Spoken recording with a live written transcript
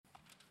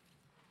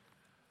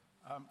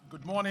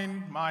Good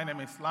morning. My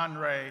name is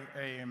Lanray,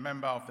 a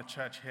member of the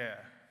church here.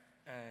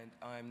 And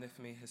I'm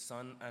Nifmi, his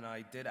son, and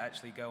I did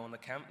actually go on the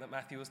camp that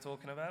Matthew was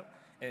talking about.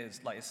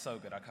 It's so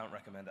good. I can't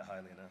recommend it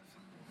highly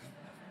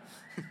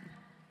enough.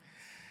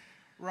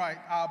 Right,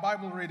 our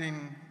Bible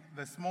reading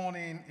this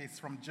morning is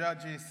from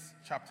Judges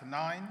chapter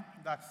 9.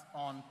 That's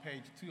on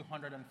page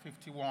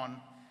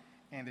 251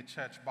 in the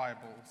church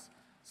Bibles.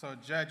 So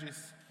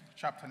Judges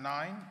chapter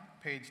 9,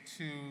 page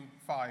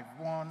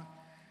 251.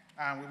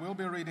 And we will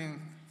be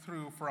reading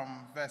through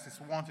from verses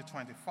 1 to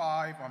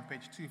 25 on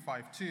page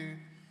 252,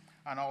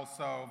 and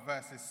also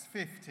verses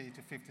 50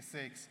 to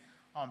 56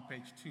 on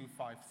page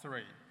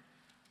 253.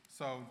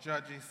 So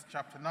Judges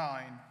chapter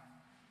 9,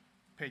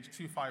 page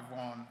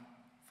 251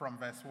 from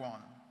verse 1.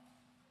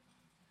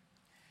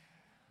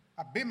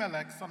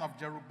 Abimelek, son of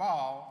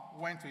Jerubbaal,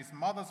 went to his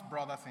mother's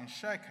brothers in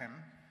Shechem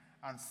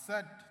and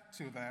said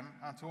to them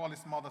and to all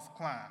his mother's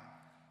clan,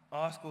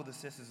 "Ask all the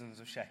citizens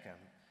of Shechem,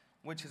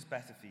 which is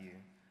better for you,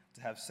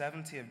 to have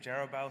 70 of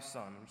Jerubbaal's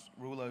sons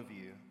rule over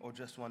you, or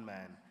just one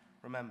man?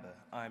 Remember,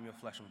 I am your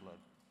flesh and blood."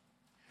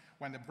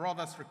 When the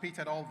brothers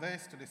repeated all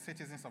this to the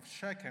citizens of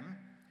Shechem,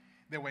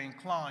 they were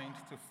inclined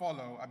to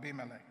follow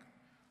Abimelek,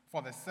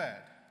 for they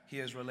said, "He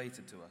is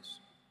related to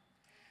us."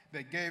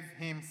 They gave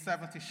him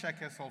 70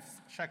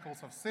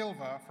 shekels of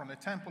silver from the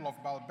temple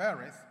of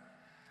Baal-berith,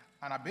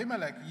 and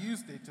Abimelek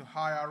used it to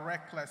hire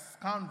reckless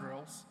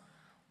scoundrels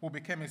who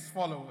became his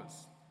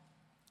followers.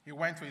 He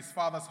went to his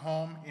father's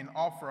home in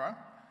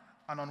Ophrah,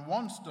 and on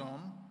one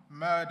stone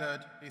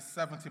murdered his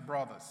 70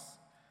 brothers,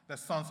 the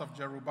sons of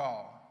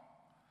Jerubbaal.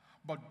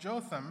 But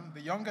Jotham, the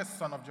youngest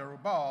son of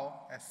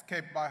Jerubbaal,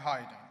 escaped by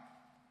hiding.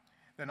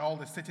 Then all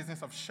the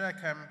citizens of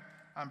Shechem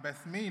and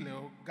Beth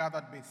Millo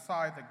gathered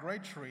beside the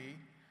great tree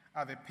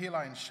at the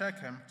pillar in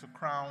Shechem to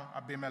crown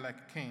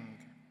Abimelek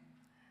king.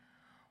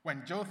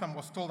 When Jotham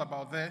was told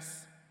about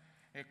this,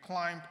 he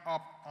climbed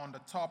up on the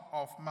top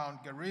of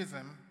Mount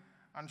Gerizim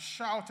and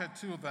shouted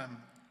to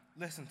them,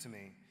 "Listen to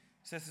me,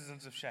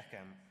 citizens of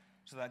Shechem,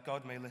 so that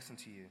God may listen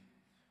to you.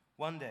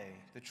 One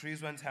day the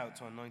trees went out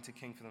to anoint a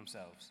king for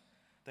themselves.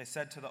 They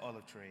said to the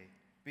olive tree,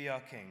 'Be our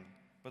king.'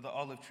 But the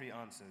olive tree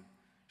answered,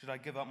 'Should I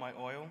give up my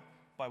oil,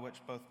 by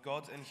which both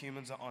gods and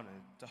humans are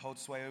honored, to hold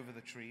sway over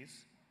the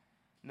trees?'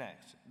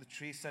 Next, the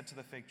tree said to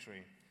the fig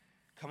tree,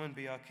 'Come and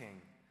be our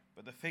king.'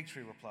 But the fig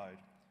tree replied,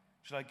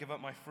 'Should I give up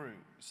my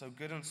fruit, so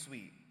good and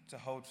sweet, to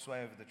hold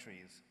sway over the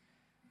trees?'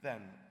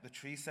 Then the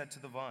tree said to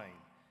the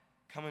vine,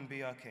 'Come and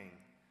be our king.'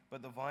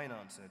 But the vine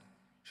answered,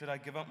 'Should I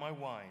give up my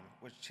wine,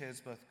 which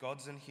cheers both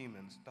gods and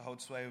humans, to hold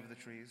sway over the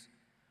trees?'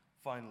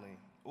 Finally,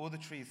 all the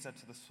trees said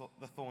to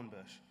the thorn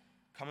bush,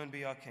 'Come and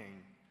be our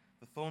king.'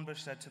 The thorn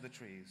bush said to the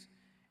trees,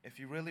 'If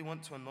you really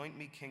want to anoint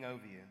me king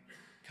over you,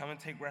 come and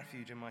take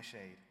refuge in my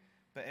shade.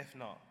 But if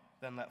not,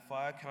 then let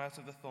fire come out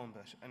of the thorn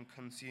bush and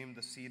consume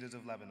the cedars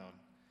of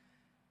Lebanon.'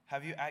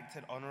 Have you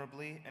acted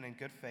honorably and in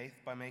good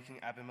faith by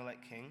making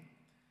Abimelek king?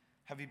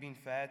 Have you been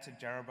fair to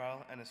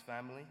Jerubbaal and his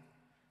family?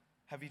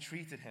 Have you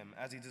treated him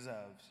as he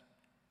deserves?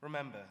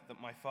 Remember that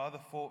my father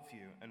fought for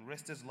you and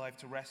risked his life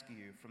to rescue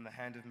you from the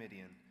hand of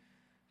Midian.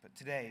 But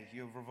today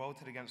you have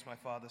revolted against my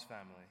father's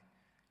family.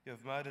 You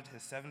have murdered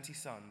his 70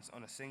 sons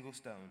on a single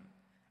stone,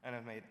 and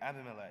have made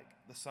Abimelek,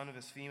 the son of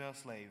his female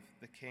slave,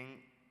 the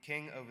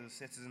king over the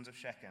citizens of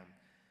Shechem,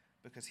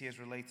 because he is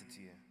related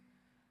to you.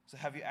 So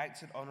have you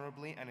acted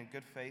honorably and in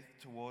good faith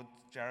toward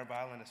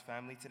Jerubbaal and his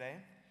family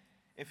today?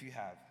 If you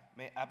have,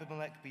 may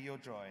Abimelek be your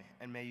joy,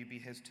 and may you be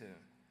his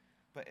too.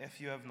 But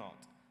if you have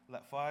not,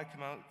 let fire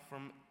come out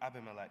from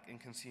Abimelek and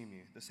consume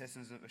you, the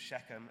citizens of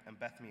Shechem and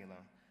Beth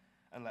Millo.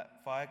 And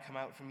let fire come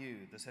out from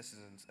you, the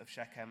citizens of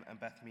Shechem and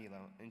Beth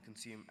Millo, and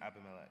consume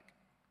Abimelek."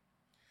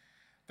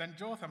 Then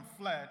Jotham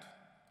fled,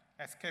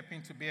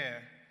 escaping to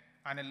Beer,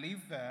 and he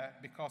lived there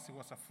because he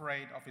was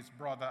afraid of his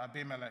brother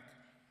Abimelek.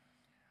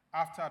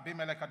 After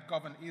Abimelek had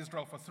governed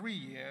Israel for 3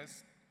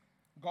 years,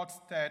 God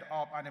stirred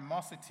up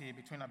animosity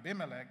between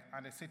Abimelek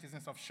and the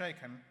citizens of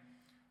Shechem,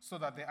 so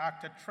that they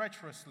acted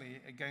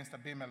treacherously against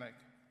Abimelek.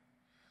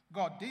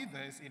 God did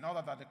this in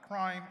order that the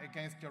crime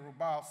against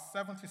Jerubbaal's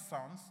 70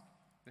 sons,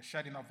 the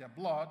shedding of their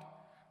blood,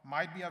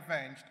 might be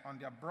avenged on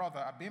their brother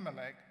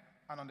Abimelek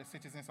and on the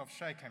citizens of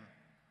Shechem,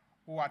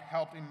 who had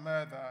helped him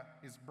murder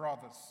his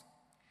brothers.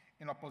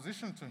 In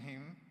opposition to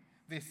him,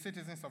 these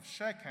citizens of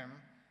Shechem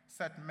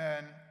set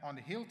men on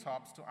the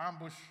hilltops to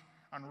ambush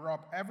and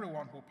rob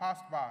everyone who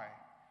passed by,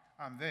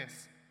 and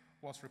this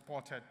was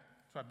reported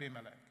to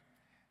Abimelek.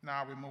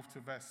 Now we move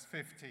to verse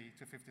 50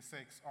 to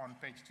 56 on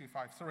page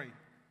 253.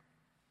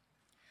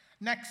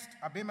 Next,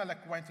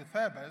 Abimelek went to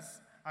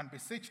Thebez and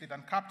besieged it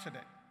and captured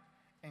it.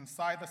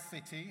 Inside the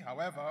city,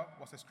 however,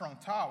 was a strong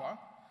tower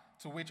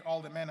to which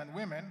all the men and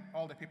women,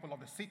 all the people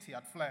of the city,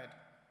 had fled.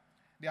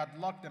 They had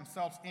locked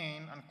themselves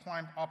in and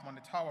climbed up on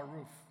the tower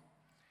roof.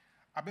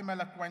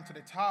 Abimelek went to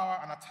the tower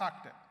and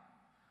attacked it.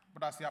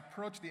 But as he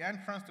approached the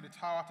entrance to the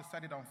tower to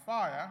set it on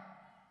fire,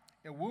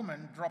 a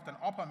woman dropped an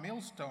upper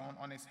millstone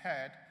on his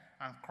head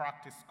and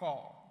cracked his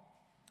skull.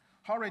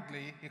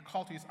 Hurriedly, he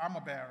called to his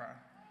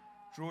armor-bearer,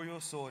 "Draw your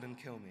sword and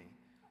kill me,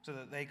 so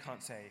that they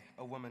can't say,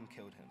 a woman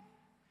killed him.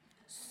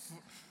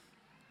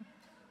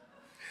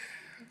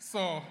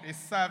 So his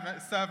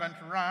servant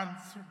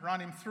ran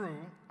him through,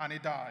 and he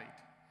died.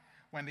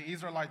 When the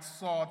Israelites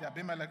saw that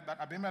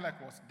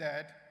Abimelek was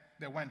dead,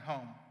 they went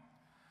home.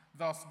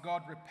 Thus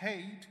God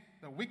repaid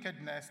the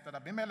wickedness that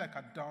Abimelek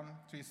had done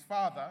to his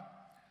father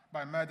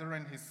by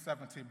murdering his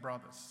 70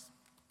 brothers.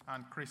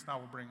 And Chris now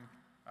will bring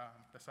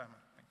the sermon.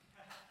 Thank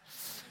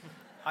you.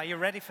 Are you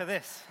ready for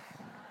this?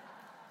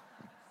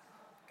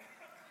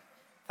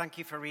 Thank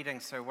you for reading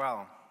so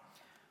well.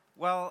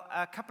 Well,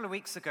 a couple of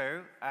weeks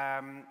ago,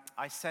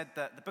 I said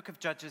that the book of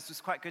Judges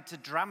was quite good to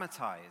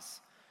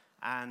dramatize.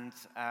 And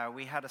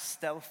we had a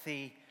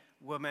stealthy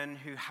woman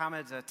who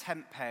hammered a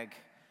tent peg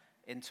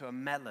into a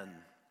melon.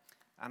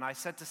 And I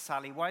said to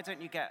Sally, why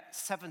don't you get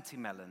 70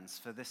 melons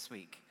for this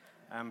week?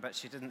 But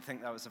she didn't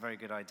think that was a very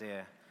good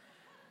idea.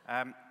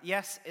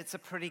 Yes, it's a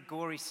pretty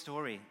gory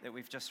story that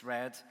we've just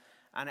read.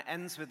 And it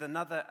ends with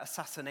another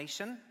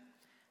assassination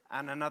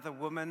and another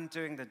woman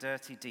doing the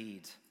dirty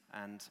deed.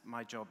 And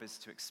my job is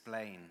to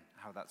explain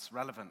how that's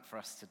relevant for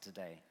us to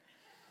today.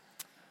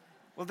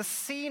 Well, the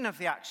scene of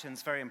the action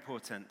is very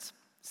important.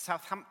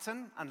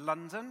 Southampton and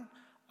London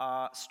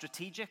are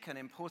strategic and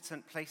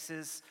important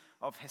places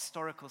of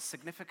historical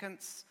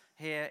significance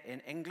here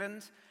in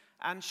England,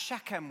 and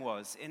Shechem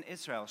was in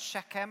Israel.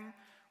 Shechem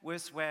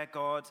was where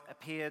God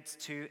appeared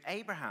to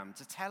Abraham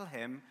to tell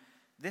him,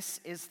 this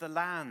is the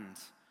land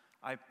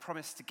I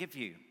promised to give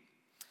you.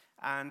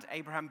 And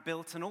Abraham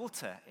built an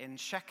altar in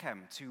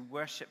Shechem to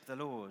worship the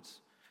Lord.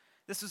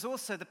 This was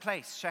also the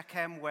place,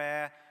 Shechem,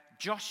 where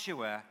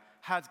Joshua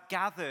had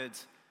gathered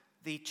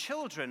the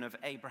children of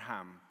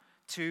Abraham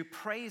to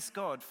praise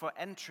God for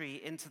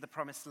entry into the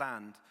promised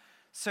land.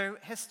 So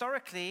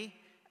historically,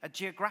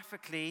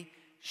 geographically,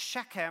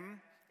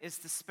 Shechem is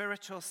the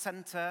spiritual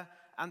center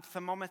and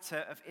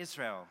thermometer of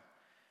Israel.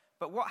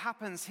 But what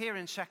happens here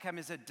in Shechem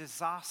is a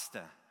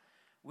disaster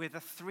with a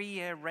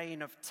 3-year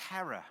reign of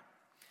terror.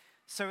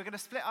 So we're going to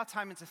split our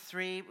time into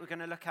 3. We're going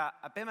to look at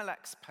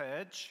Abimelek's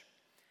purge,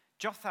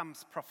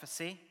 Jotham's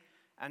prophecy,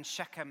 and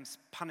Shechem's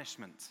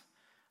punishment.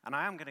 And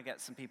I am going to get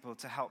some people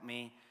to help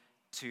me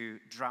to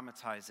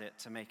dramatize it,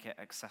 to make it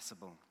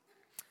accessible.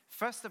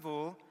 First of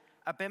all,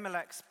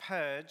 Abimelek's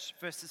purge,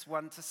 verses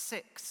 1 to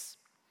 6.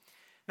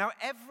 Now,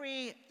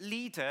 every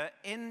leader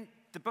in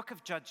the book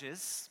of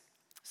Judges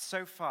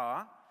so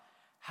far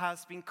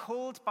has been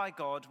called by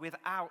God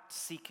without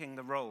seeking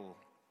the role.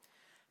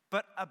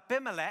 But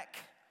Abimelek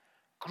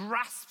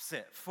grasps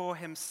it for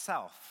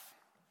himself.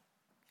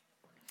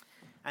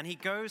 And he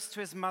goes to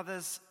his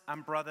mothers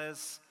and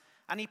brothers,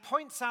 and he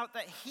points out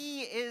that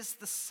he is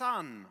the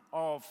son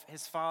of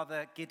his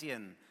father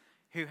Gideon,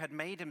 who had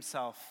made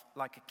himself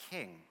like a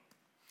king.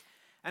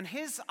 And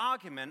his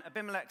argument,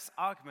 Abimelek's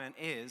argument,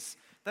 is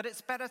that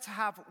it's better to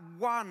have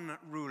one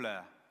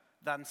ruler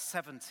than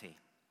 70.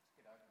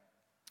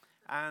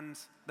 And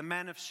the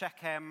men of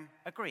Shechem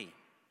agree.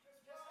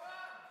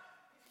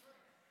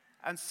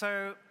 And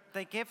so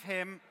they give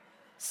him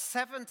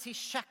 70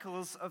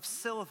 shekels of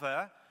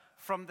silver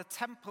from the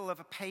temple of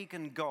a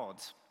pagan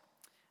god.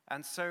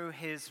 And so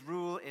his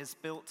rule is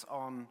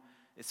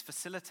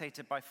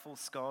facilitated by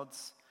false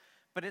gods,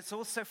 but it's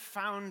also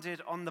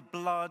founded on the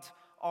blood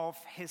of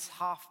his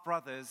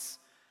half-brothers,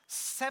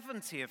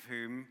 70 of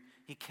whom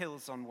he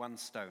kills on one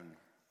stone.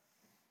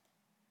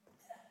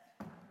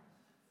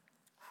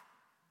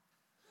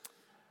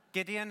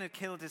 Gideon had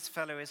killed his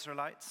fellow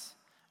Israelites,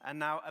 and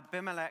now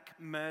Abimelek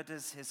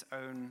murders his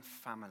own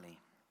family.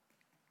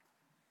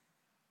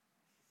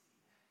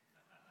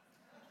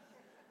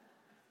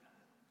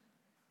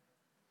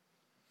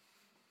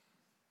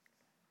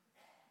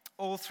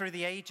 All through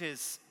the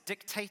ages,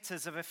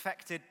 dictators have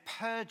effected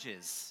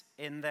purges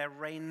in their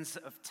reigns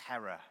of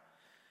terror.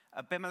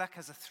 Abimelek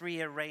has a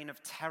 3-year reign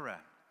of terror.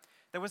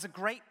 There was a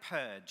great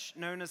purge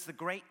known as the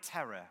Great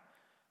Terror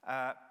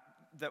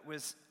that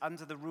was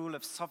under the rule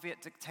of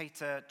Soviet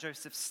dictator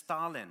Joseph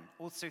Stalin,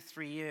 also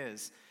 3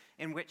 years,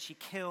 in which he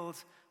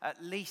killed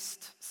at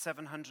least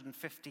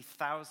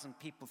 750,000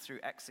 people through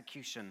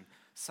execution,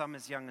 some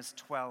as young as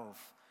 12.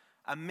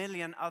 1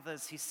 million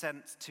others he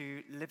sent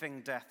to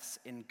living deaths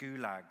in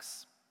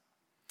gulags.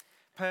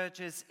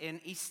 Purges in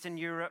Eastern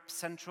Europe,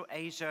 Central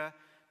Asia,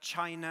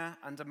 China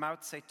under Mao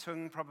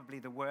Zedong, probably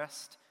the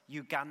worst,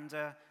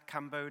 Uganda,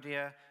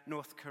 Cambodia,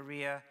 North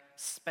Korea,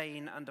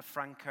 Spain under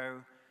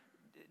Franco,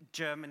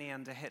 Germany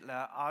under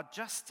Hitler are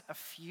just a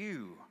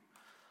few.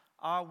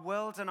 Our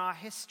world and our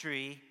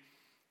history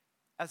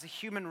as a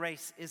human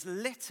race is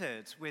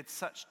littered with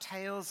such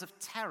tales of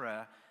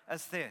terror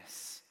as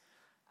this.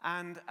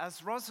 And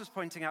as Roz was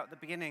pointing out at the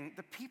beginning,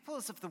 the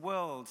peoples of the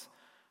world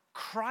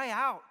cry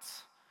out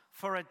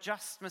for a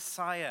just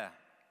Messiah.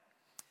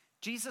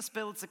 Jesus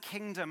builds a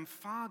kingdom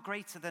far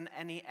greater than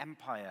any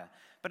empire,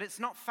 but it's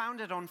not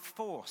founded on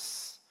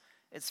force.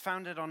 It's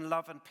founded on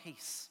love and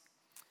peace.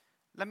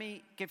 Let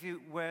me give you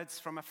words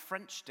from a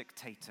French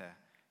dictator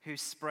who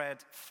spread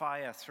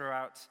fire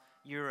throughout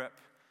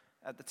Europe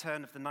at the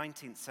turn of the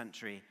 19th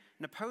century.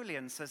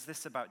 Napoleon says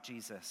this about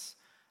Jesus: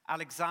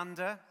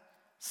 Alexander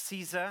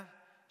Caesar,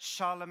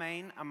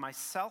 Charlemagne, and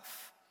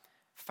myself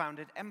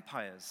founded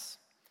empires.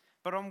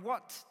 But on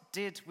what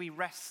did we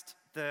rest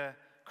the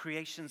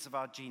creations of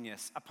our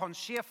genius? Upon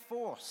sheer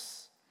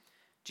force.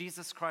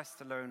 Jesus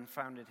Christ alone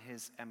founded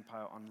his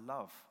empire on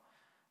love.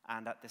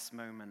 And at this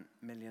moment,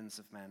 millions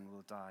of men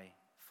will die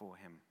for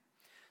him.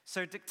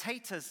 So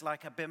dictators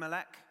like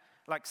Abimelek,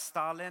 like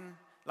Stalin,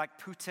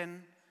 like Putin,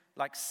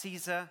 like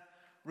Caesar,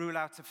 rule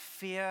out of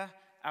fear,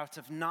 out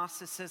of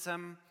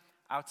narcissism,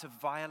 out of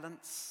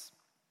violence.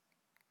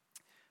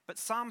 But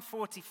Psalm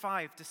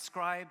 45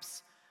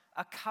 describes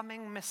a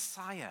coming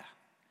Messiah,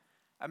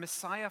 a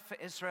Messiah for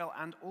Israel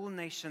and all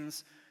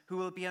nations who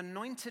will be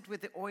anointed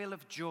with the oil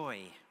of joy.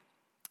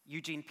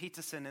 Eugene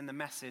Peterson in The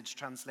Message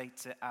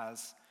translates it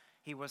as,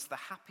 he was the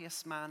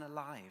happiest man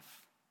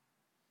alive.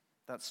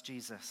 That's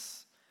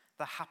Jesus,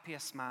 the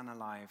happiest man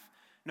alive.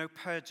 No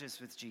purges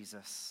with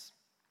Jesus.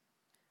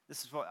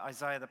 This is what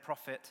Isaiah the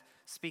prophet,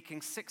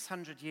 speaking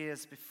 600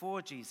 years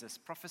before Jesus,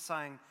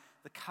 prophesying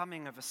the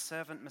coming of a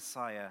servant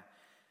Messiah,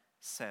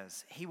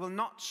 says, he will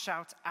not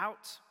shout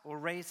out or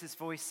raise his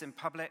voice in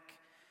public.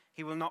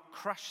 He will not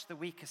crush the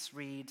weakest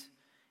reed.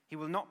 He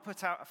will not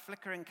put out a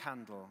flickering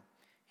candle.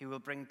 He will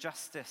bring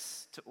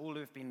justice to all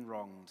who have been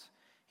wronged.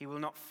 He will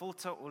not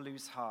falter or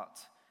lose heart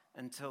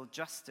until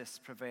justice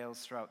prevails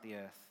throughout the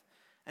earth.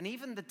 And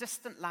even the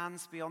distant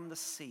lands beyond the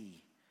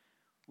sea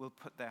will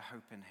put their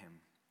hope in him.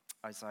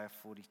 Isaiah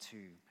 42.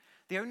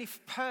 The only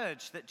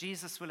purge that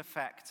Jesus will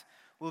effect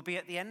will be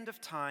at the end of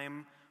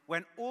time,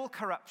 when all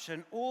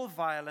corruption, all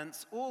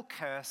violence, all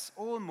curse,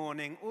 all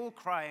mourning, all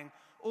crying,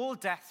 all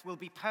death will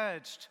be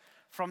purged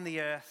from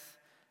the earth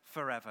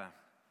forever.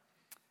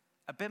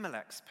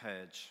 Abimelek's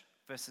purge,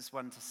 verses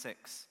 1 to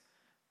 6.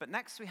 But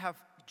next we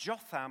have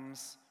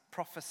Jotham's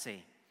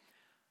prophecy.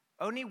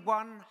 Only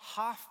one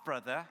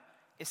half-brother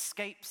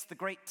escapes the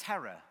great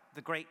terror,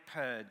 the great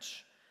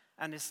purge,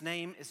 and his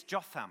name is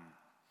Jotham.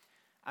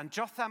 And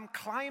Jotham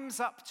climbs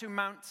up to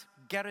Mount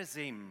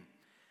Gerizim,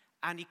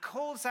 and he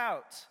calls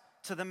out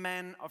to the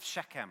men of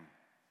Shechem.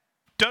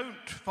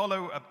 Don't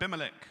follow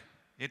Abimelek.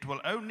 It will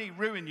only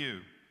ruin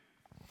you.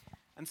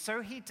 And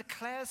so he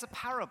declares a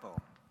parable.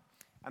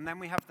 And then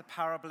we have the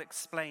parable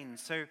explained.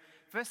 So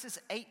verses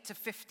 8 to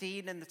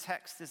 15 in the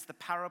text is the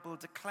parable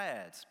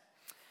declared.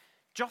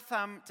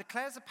 Jotham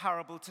declares a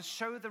parable to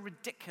show the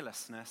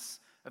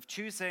ridiculousness of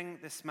choosing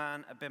this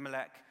man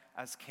Abimelek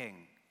as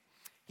king.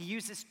 He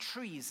uses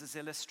trees as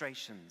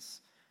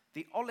illustrations.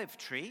 The olive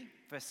tree,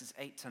 verses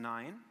 8 to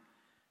 9,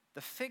 the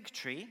fig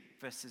tree,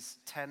 verses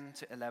 10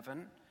 to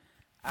 11,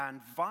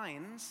 and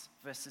vines,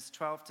 verses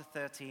 12 to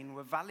 13,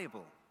 were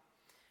valuable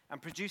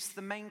and produced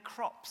the main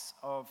crops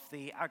of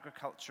the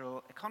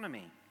agricultural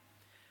economy.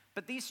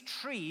 But these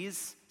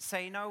trees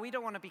say, no, we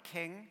don't want to be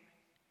king.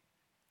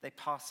 They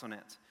pass on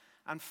it.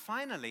 And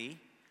finally,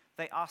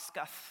 they ask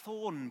a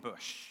thorn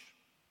bush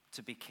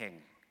to be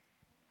king.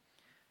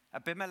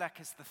 Abimelek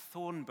is the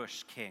thorn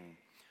bush king.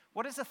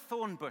 What is a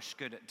thorn bush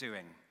good at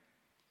doing?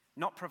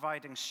 Not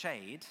providing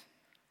shade,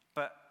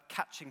 but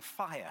catching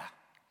fire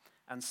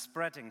and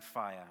spreading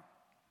fire.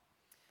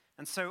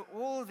 And so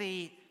all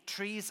the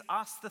trees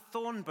ask the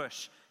thorn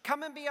bush,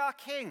 come and be our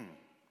king.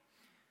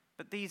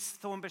 But these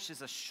thorn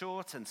bushes are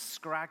short and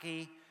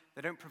scraggy.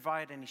 They don't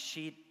provide any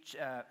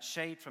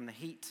shade from the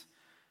heat.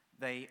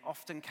 They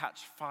often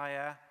catch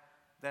fire.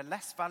 They're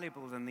less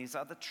valuable than these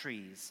other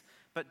trees.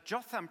 But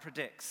Jotham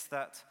predicts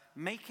that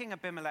making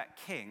Abimelek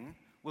king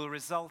will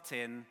result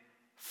in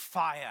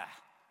fire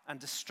and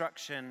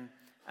destruction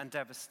and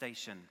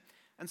devastation.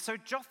 And so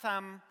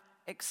Jotham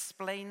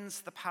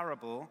explains the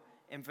parable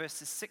in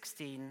verses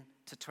 16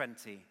 to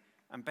 20.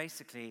 And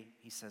basically,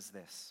 he says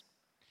this.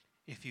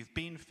 If you've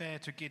been fair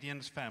to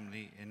Gideon's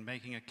family in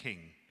making a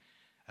king,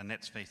 and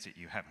let's face it,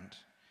 you haven't,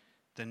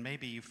 then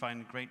maybe you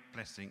find great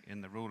blessing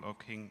in the rule of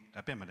King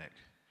Abimelek.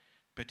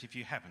 But if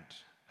you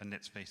haven't, and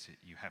let's face it,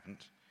 you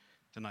haven't,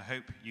 then I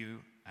hope you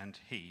and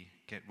he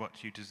get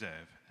what you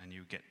deserve, and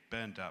you get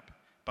burned up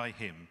by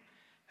him,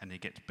 and he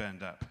gets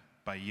burned up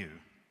by you.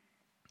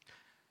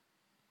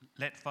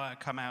 Let fire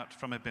come out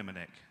from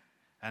Abimelek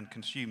and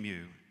consume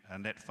you,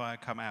 and let fire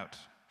come out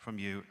from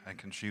you and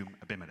consume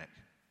Abimelek.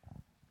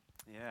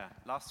 Yeah,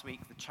 last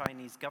week the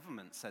Chinese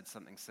government said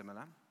something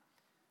similar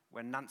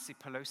when Nancy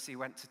Pelosi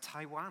went to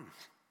Taiwan.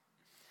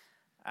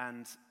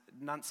 And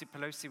Nancy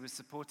Pelosi was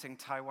supporting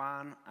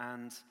Taiwan,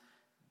 and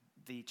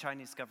the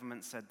Chinese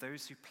government said,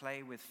 those who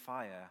play with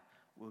fire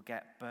will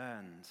get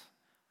burned.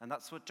 And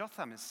that's what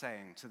Jotham is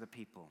saying to the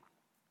people.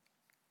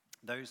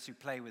 Those who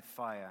play with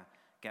fire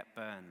get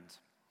burned.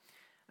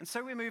 And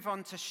so we move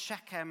on to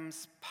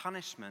Shechem's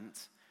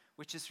punishment,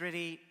 which is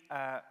really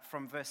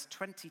from verse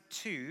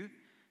 22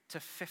 to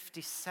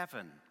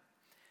 57.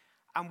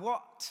 And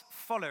what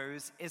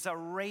follows is a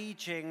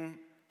raging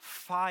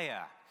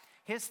fire.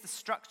 Here's the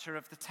structure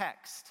of the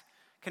text.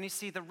 Can you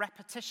see the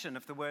repetition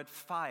of the word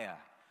fire?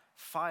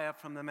 Fire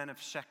from the men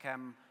of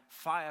Shechem,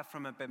 fire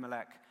from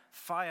Abimelek,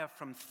 fire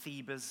from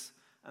Thebes,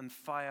 and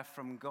fire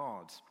from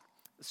God.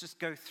 Let's just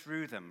go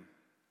through them.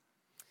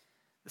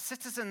 The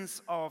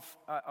citizens of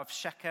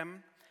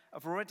Shechem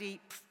have already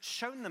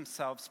shown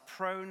themselves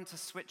prone to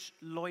switch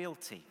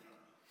loyalty.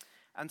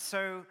 And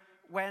so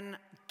when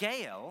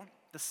Gael,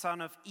 the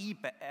son of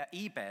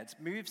Ebed,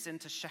 moves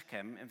into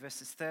Shechem in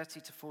verses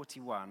 30 to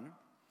 41,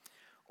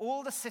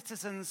 all the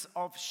citizens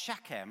of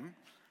Shechem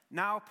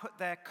now put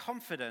their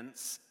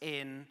confidence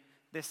in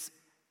this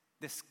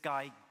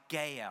guy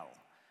Gael.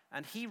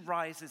 And he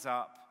rises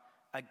up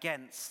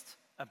against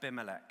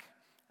Abimelech.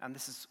 And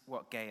this is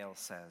what Gael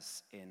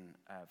says in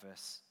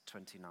verse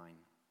 29.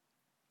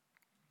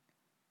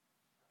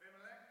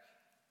 Abimelech,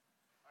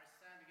 I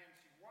stand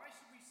against you. Why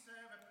should we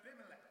serve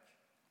Abimelech?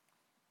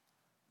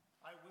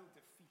 I will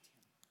defeat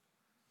him.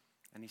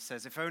 And he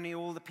says, if only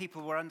all the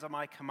people were under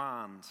my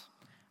command.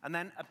 And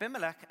then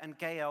Abimelech and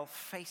Gael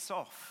face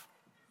off.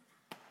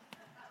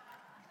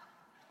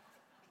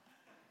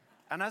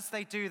 And as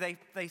they do,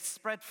 they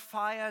spread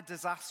fire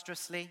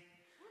disastrously,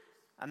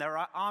 and their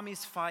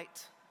armies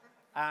fight,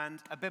 and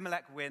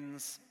Abimelech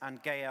wins,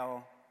 and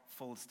Gael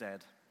falls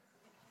dead.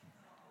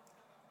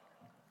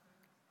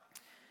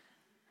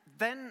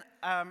 Then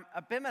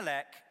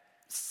Abimelech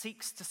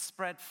seeks to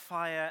spread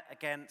fire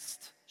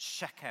against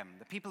Shechem,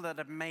 the people that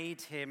had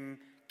made him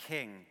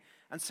king.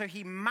 And so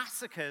he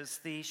massacres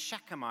the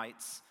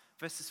Shechemites,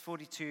 verses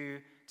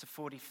 42 to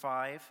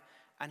 45,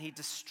 and he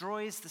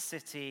destroys the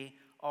city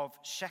of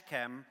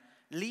Shechem,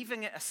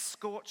 leaving it a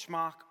scorch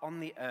mark on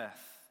the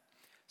earth.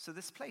 So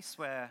this place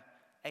where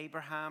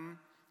Abraham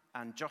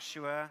and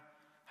Joshua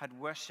had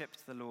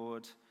worshipped the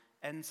Lord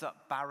ends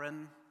up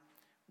barren,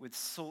 with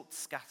salt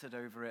scattered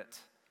over it,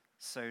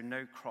 so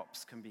no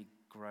crops can be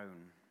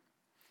grown.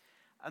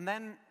 And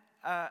then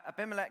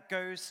Abimelech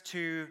goes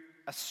to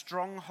a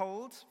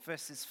stronghold,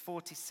 verses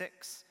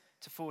 46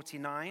 to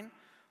 49.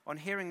 On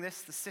hearing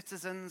this, the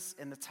citizens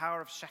in the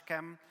Tower of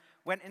Shechem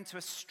went into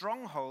a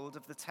stronghold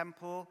of the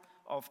temple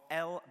of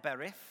El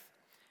Berith.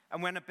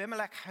 And when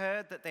Abimelech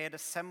heard that they had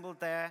assembled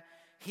there,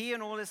 he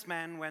and all his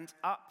men went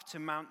up to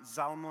Mount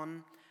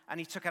Zalmon, and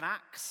he took an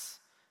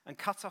axe and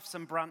cut off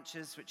some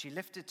branches, which he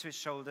lifted to his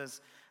shoulders,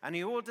 and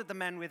he ordered the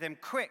men with him,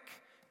 quick,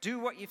 do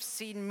what you've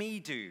seen me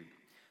do.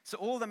 So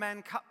all the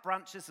men cut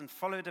branches and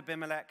followed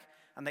Abimelech,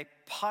 and they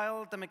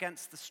piled them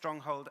against the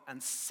stronghold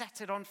and set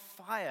it on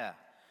fire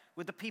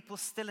with the people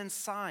still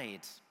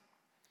inside.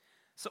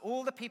 So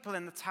all the people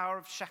in the Tower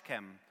of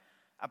Shechem,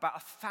 about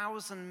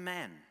 1,000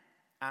 men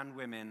and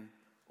women,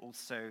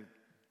 also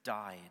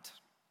died.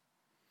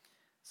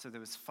 So there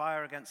was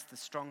fire against the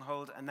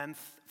stronghold, and then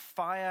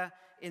fire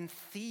in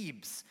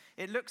Thebes.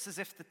 It looks as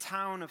if the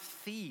town of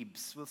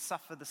Thebes will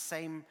suffer the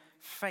same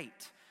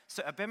fate.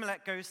 So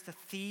Abimelech goes to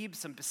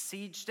Thebes and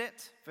besieged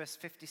it, verse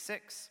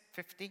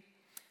 50,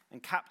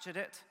 and captured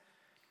it.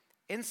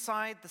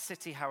 Inside the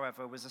city,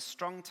 however, was a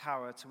strong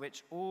tower to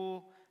which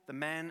all the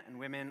men and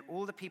women,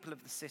 all the people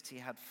of the city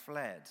had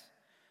fled.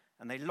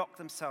 And they locked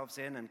themselves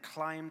in and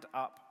climbed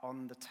up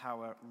on the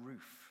tower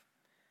roof.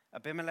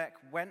 Abimelech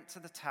went to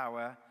the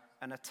tower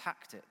and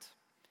attacked it.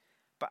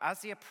 But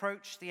as he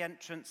approached the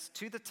entrance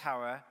to the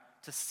tower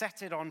to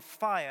set it on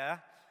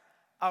fire,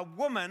 a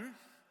woman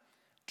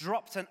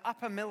dropped an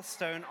upper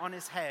millstone on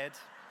his head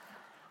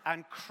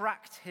and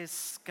cracked his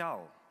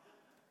skull.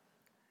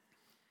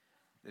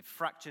 It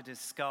fractured his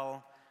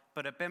skull,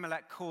 but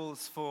Abimelech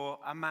calls for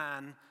a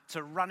man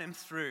to run him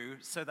through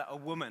so that a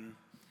woman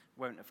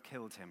won't have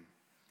killed him.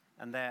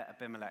 And there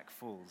Abimelech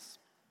falls.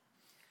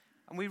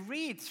 And we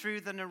read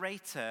through the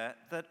narrator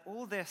that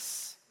all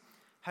this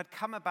had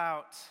come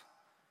about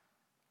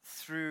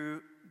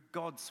through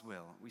God's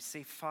will. We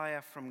see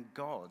fire from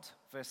God,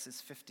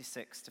 verses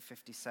 56 to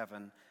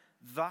 57.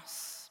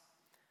 Thus,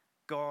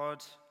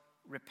 God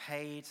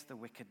repaid the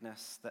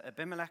wickedness that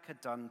Abimelech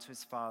had done to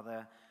his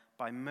father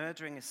by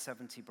murdering his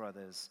 70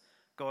 brothers.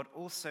 God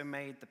also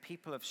made the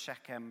people of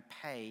Shechem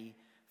pay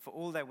for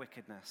all their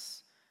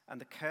wickedness, and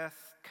the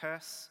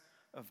curse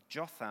of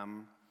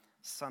Jotham,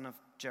 son of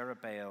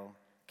Jerubbaal,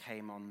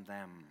 came on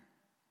them.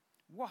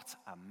 What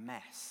a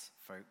mess,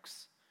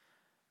 folks.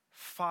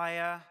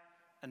 Fire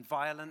and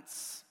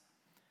violence,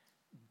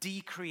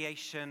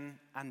 decreation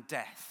and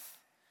death.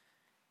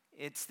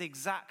 It's the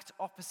exact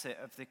opposite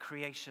of the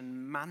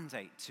creation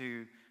mandate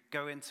to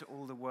go into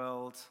all the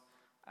world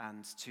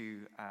and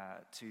to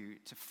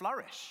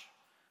flourish.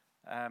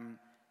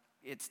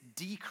 It's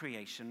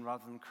decreation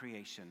rather than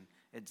creation.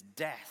 It's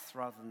death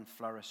rather than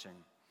flourishing.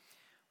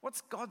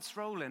 What's God's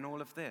role in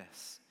all of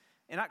this?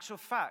 In actual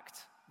fact,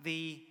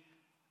 the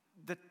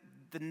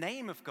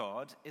name of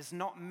God is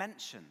not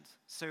mentioned.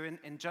 So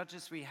in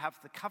Judges we have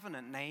the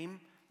covenant name,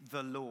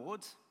 the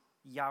Lord,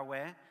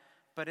 Yahweh,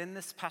 but in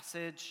this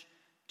passage,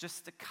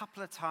 just a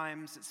couple of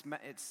times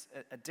it's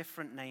a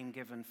different name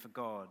given for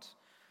God.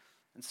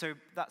 And so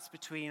that's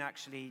between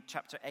actually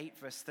chapter 8,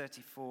 verse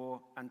 34,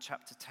 and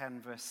chapter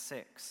 10, verse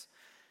 6.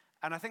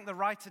 And I think the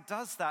writer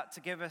does that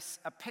to give us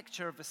a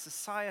picture of a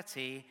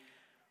society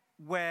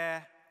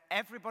where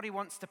everybody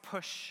wants to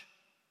push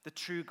the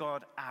true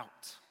God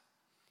out.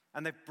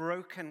 And they've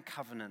broken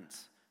covenant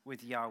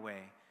with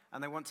Yahweh,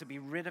 and they want to be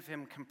rid of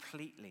him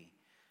completely.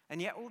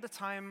 And yet all the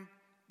time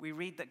we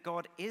read that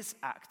God is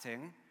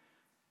acting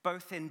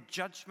both in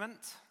judgment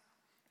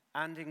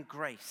and in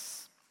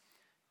grace.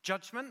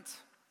 Judgment,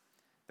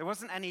 there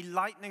wasn't any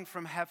lightning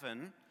from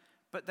heaven,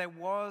 but there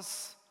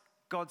was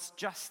God's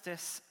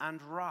justice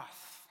and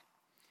wrath.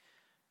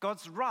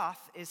 God's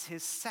wrath is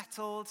his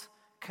settled,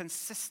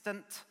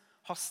 consistent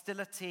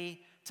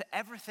hostility to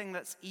everything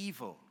that's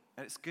evil.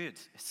 And it's good.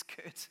 It's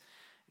good.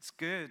 It's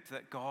good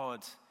that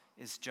God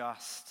is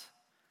just.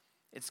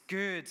 It's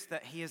good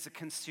that he is a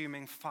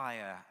consuming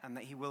fire and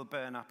that he will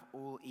burn up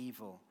all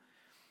evil.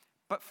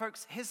 But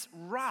folks, his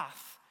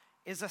wrath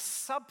is a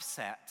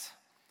subset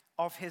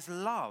of his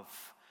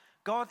love.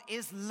 God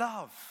is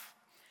love.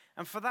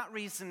 And for that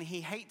reason,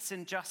 he hates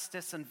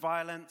injustice and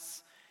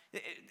violence.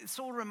 This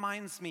all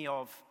reminds me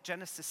of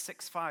Genesis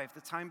 6:5,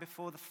 the time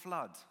before the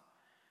flood,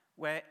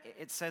 where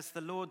it says,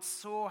 the Lord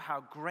saw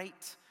how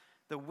great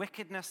the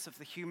wickedness of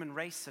the human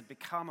race had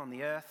become on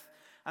the earth,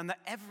 and that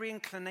every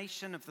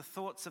inclination of the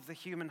thoughts of the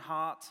human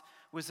heart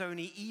was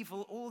only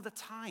evil all the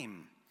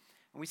time.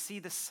 And we see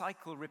this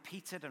cycle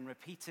repeated and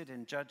repeated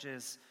in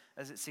Judges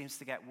as it seems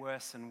to get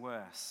worse and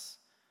worse.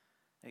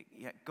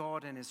 Yet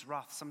God in his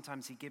wrath,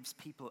 sometimes he gives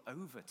people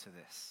over to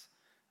this,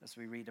 as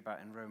we read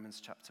about in Romans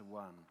chapter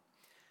 1.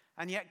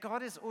 And yet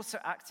God is also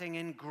acting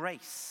in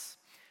grace,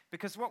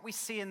 because what we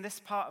see in this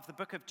part of the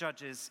book of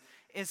Judges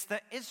is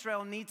that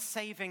Israel needs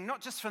saving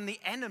not just from the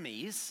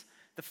enemies,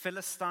 the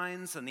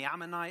Philistines and the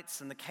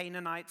Ammonites and the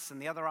Canaanites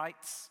and the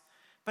otherites,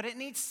 but it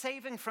needs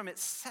saving from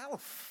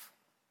itself,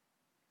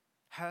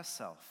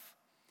 herself.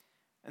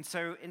 And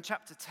so in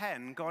chapter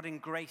 10, God in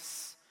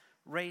grace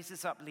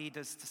raises up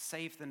leaders to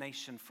save the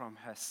nation from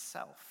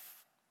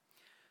herself.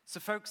 So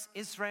folks,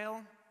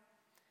 Israel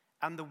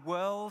and the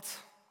world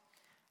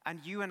and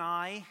you and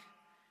I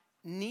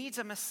need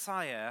a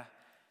Messiah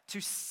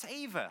to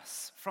save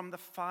us from the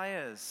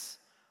fires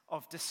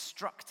of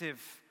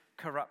destructive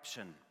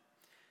corruption.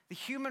 The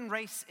human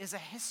race is a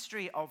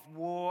history of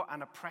war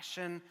and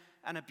oppression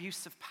and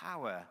abuse of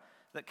power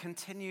that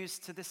continues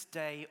to this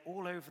day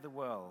all over the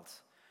world.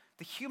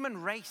 The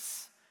human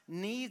race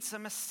needs a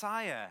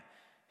Messiah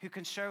who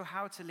can show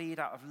how to lead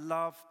out of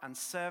love and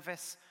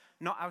service,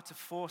 not out of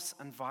force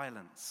and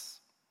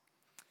violence.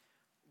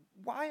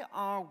 Why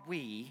are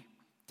we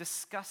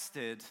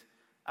disgusted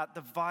at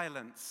the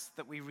violence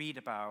that we read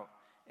about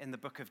in the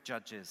book of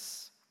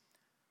Judges?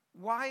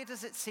 Why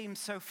does it seem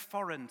so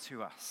foreign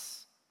to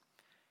us?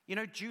 You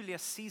know,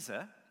 Julius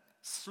Caesar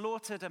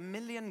slaughtered 1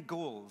 million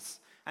Gauls,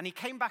 and he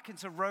came back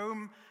into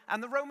Rome,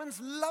 and the Romans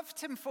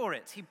loved him for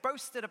it. He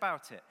boasted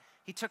about it.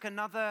 He took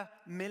another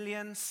 1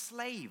 million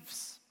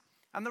slaves,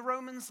 and the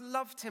Romans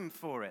loved him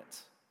for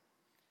it.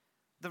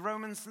 The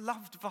Romans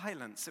loved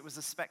violence. It was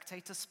a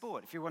spectator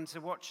sport. If you wanted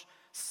to watch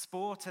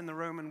sport in the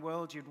Roman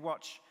world, you'd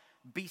watch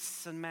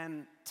beasts and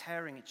men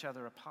tearing each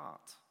other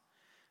apart.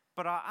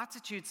 But our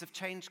attitudes have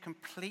changed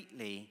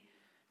completely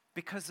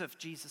because of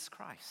Jesus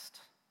Christ.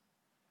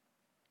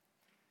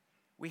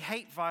 We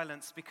hate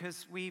violence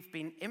because we've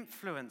been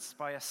influenced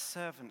by a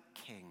servant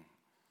king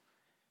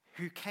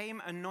who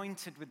came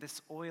anointed with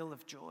this oil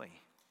of joy.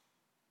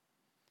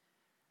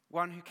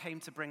 One who came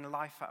to bring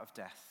life out of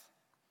death,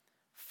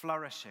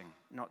 flourishing,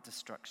 not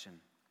destruction.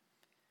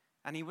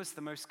 And he was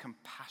the most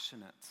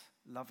compassionate,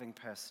 loving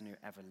person who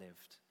ever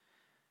lived.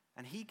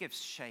 And he gives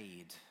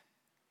shade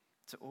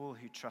to all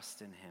who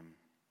trust in him.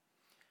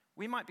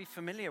 We might be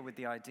familiar with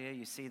the idea,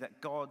 you see,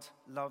 that God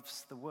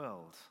loves the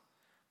world.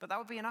 But that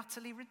would be an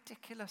utterly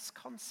ridiculous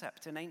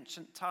concept in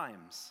ancient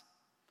times.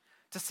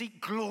 To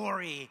seek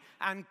glory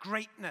and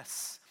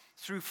greatness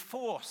through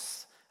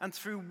force and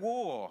through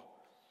war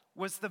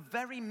was the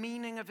very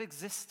meaning of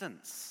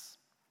existence.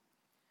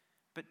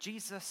 But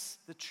Jesus,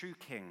 the true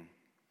king,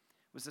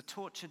 was a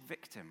tortured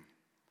victim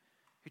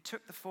who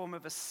took the form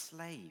of a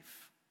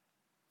slave.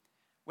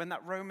 When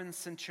that Roman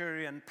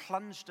centurion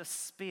plunged a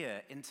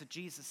spear into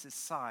Jesus'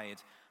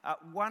 side,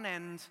 at one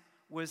end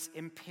was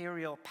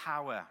imperial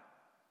power.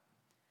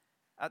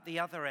 At the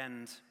other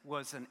end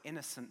was an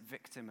innocent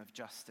victim of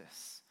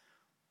justice.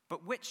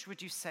 But which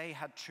would you say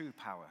had true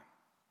power?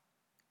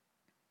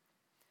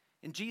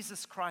 In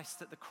Jesus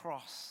Christ at the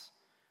cross,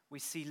 we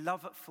see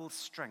love at full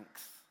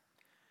strength,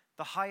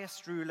 the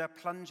highest ruler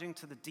plunging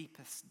to the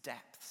deepest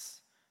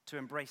depths to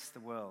embrace the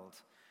world,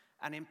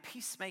 and in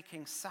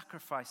peacemaking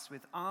sacrifice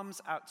with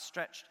arms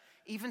outstretched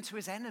even to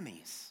his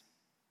enemies.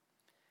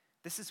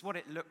 This is what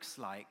it looks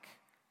like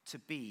to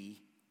be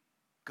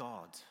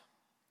God.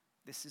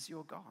 This is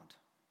your God.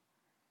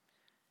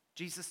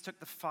 Jesus took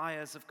the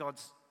fires of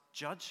God's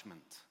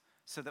judgment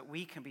so that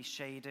we can be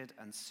shaded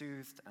and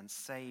soothed and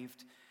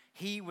saved.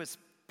 He was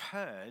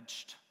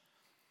purged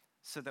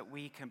so that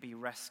we can be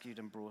rescued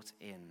and brought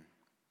in.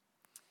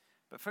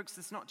 But folks,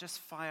 there's not just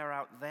fire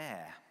out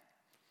there.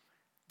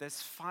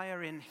 There's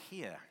fire in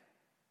here.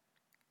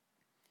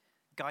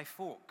 Guy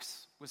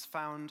Fawkes was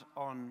found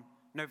on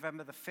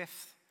November the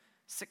 5th,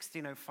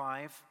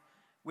 1605,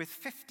 with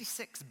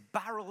 56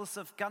 barrels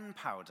of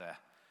gunpowder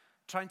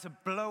trying to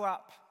blow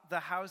up the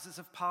Houses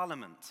of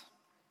Parliament.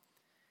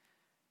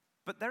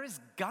 But there is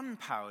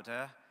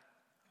gunpowder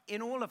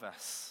in all of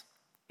us,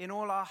 in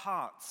all our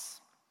hearts.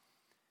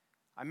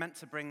 I meant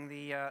to bring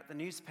the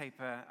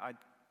newspaper I'd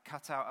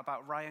cut out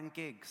about Ryan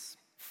Giggs.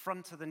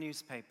 Front of the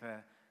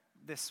newspaper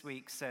this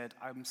week said,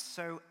 "I'm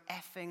so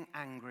effing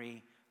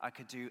angry I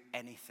could do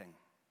anything."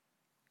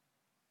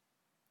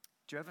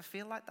 Do you ever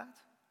feel like that?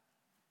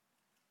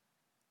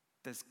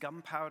 There's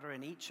gunpowder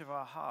in each of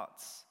our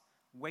hearts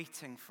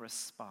waiting for a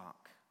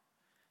spark.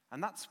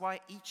 And that's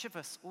why each of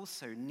us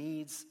also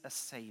needs a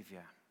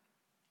savior.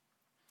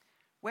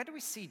 Where do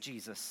we see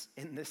Jesus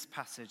in this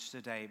passage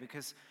today?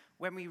 Because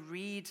when we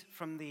read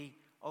from the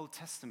Old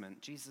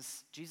Testament,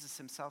 Jesus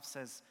himself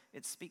says,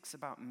 it speaks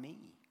about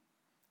me.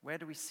 Where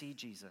do we see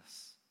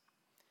Jesus?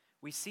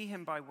 We see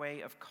him by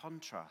way of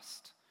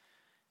contrast.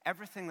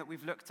 Everything that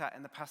we've looked at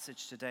in the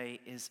passage today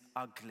is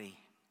ugly.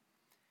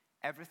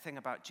 Everything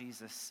about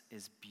Jesus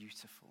is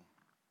beautiful.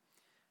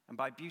 And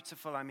by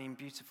beautiful, I mean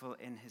beautiful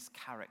in his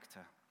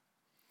character.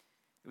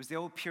 It was the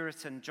old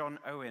Puritan John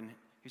Owen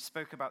who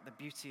spoke about the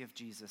beauty of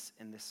Jesus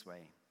in this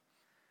way.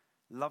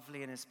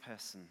 Lovely in his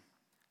person,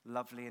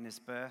 lovely in his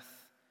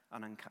birth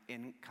and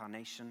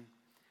incarnation,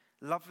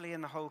 lovely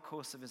in the whole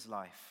course of his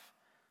life,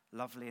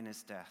 lovely in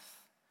his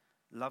death,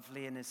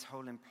 lovely in his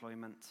whole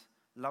employment,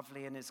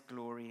 lovely in his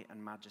glory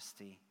and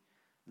majesty,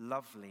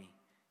 lovely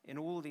in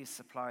all these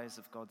supplies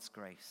of God's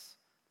grace,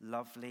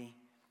 lovely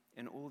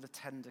in all the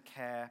tender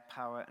care,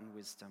 power, and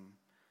wisdom,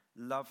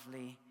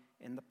 lovely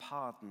in the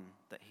pardon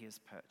that he has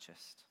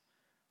purchased,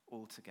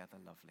 altogether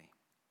lovely.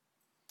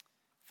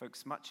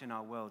 Folks, much in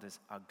our world is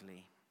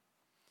ugly.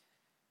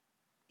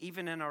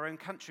 Even in our own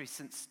country,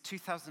 since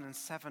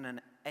 2007 and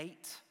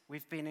 2008,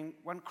 we've been in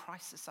one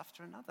crisis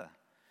after another.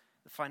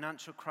 The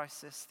financial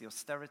crisis, the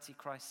austerity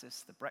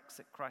crisis, the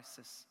Brexit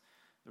crisis,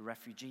 the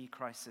refugee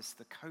crisis,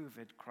 the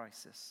COVID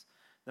crisis,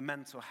 the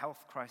mental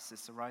health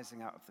crisis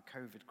arising out of the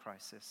COVID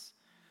crisis,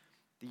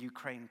 the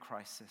Ukraine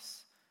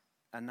crisis,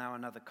 and now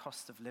another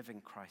cost of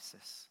living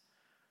crisis.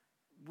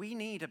 We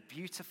need a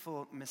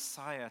beautiful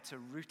Messiah to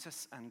root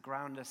us and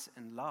ground us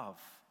in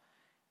love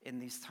in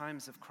these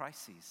times of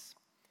crises.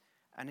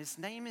 And his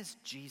name is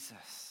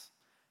Jesus,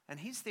 and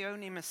he's the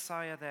only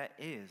Messiah there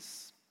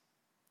is.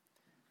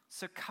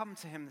 So come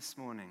to him this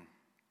morning.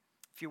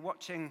 If you're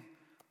watching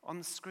on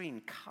the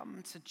screen,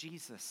 come to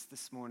Jesus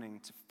this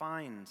morning to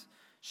find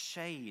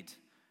shade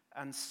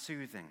and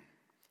soothing.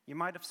 You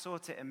might have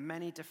sought it in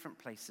many different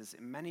places,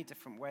 in many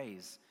different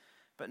ways,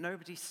 but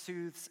nobody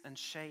soothes and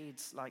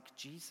shades like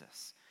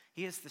Jesus.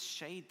 He is the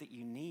shade that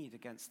you need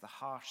against the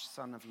harsh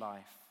sun of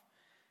life.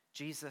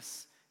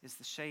 Jesus is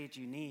the shade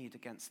you need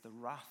against the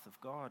wrath of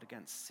God,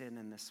 against sin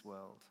in this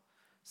world.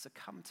 So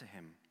come to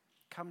him.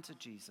 Come to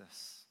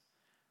Jesus.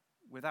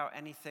 Without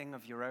anything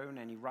of your own,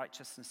 any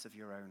righteousness of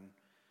your own,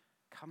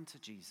 come to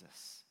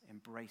Jesus.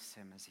 Embrace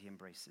him as he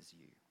embraces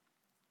you.